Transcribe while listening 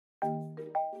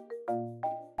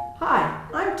Hi,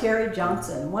 I'm Terry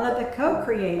Johnson, one of the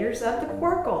co-creators of the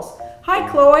Quirkles. Hi,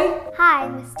 Chloe. Hi,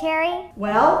 Miss Terry.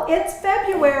 Well, it's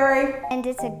February. And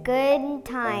it's a good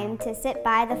time to sit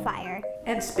by the fire.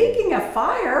 And speaking of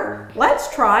fire,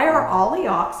 let's try our Ollie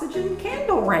Oxygen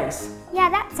candle race. Yeah,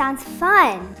 that sounds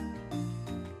fun.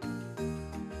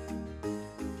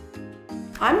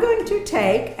 I'm going to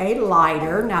take a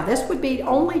lighter. Now this would be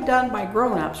only done by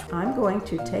grown-ups. I'm going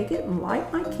to take it and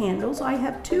light my candles. I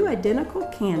have two identical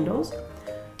candles.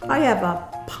 I have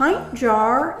a pint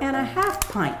jar and a half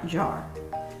pint jar.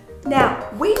 Now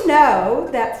we know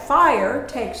that fire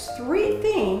takes three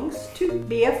things to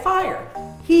be a fire: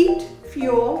 heat,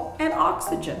 fuel, and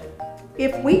oxygen.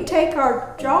 If we take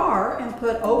our jar and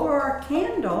put over our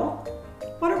candle,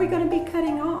 what are we going to be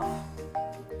cutting off?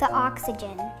 The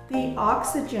oxygen. The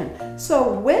oxygen.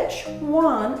 So which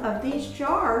one of these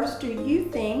jars do you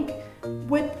think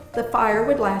the fire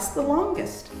would last the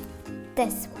longest?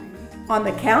 This one. On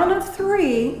the count of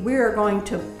three, we are going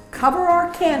to cover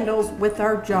our candles with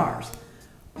our jars.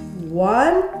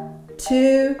 1,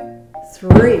 2,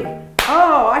 3.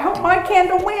 Oh, I hope my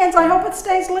candle wins. I hope it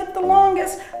stays lit the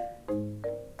longest.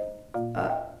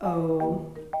 Uh-oh.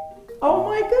 Oh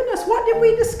my goodness, what did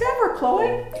we discover,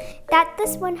 Chloe? That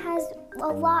this one has a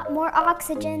lot more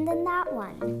oxygen than that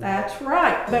one. That's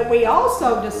right, but we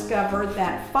also discovered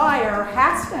that fire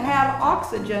has to have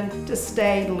oxygen to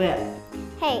stay lit.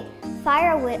 Hey,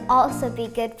 fire would also be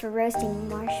good for roasting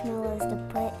marshmallows to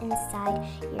put inside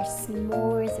your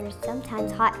s'mores or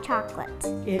sometimes hot chocolate.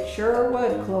 It sure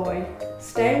would, Chloe.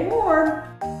 Stay warm.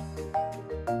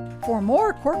 For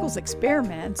more Quirkles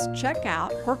experiments, check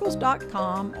out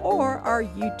Quirkles.com or our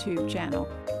YouTube channel.